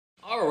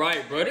All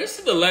right, bro, this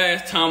is the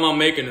last time I'm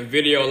making a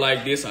video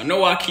like this. I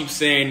know I keep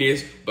saying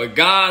this, but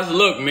guys,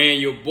 look, man,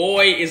 your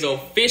boy is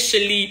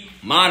officially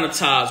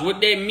monetized.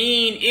 What that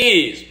mean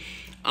is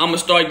I'm going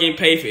to start getting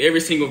paid for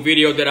every single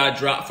video that I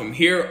drop from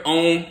here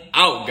on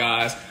out,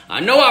 guys. I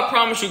know I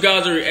promised you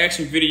guys a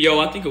reaction video.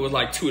 I think it was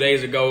like 2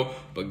 days ago.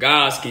 But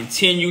guys,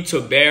 continue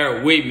to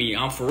bear with me.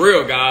 I'm for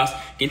real, guys.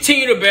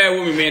 Continue to bear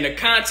with me, man. The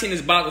content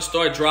is about to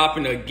start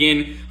dropping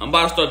again. I'm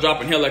about to start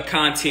dropping hella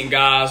content,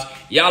 guys.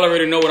 Y'all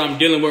already know what I'm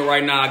dealing with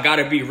right now. I got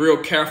to be real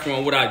careful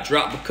on what I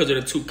drop because of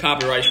the 2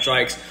 copyright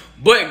strikes.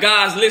 But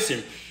guys,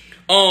 listen.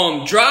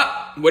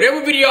 Drop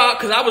whatever video out,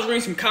 because I was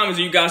reading some comments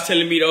of you guys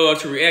telling me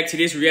to react to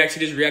this, react to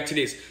this, react to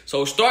this.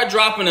 So start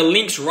dropping the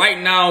links right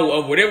now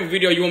of whatever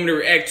video you want me to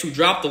react to.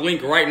 Drop the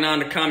link right now in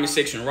the comment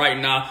section right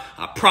now.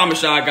 I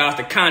promise y'all guys,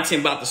 the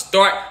content about to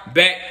start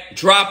back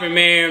dropping,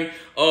 man.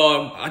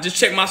 I just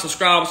checked my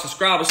subscribers.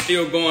 Subscribers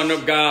still going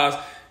up, guys.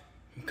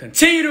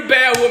 Continue to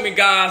bear with me,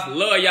 guys.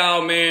 Love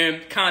y'all, man.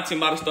 Content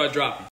about to start dropping.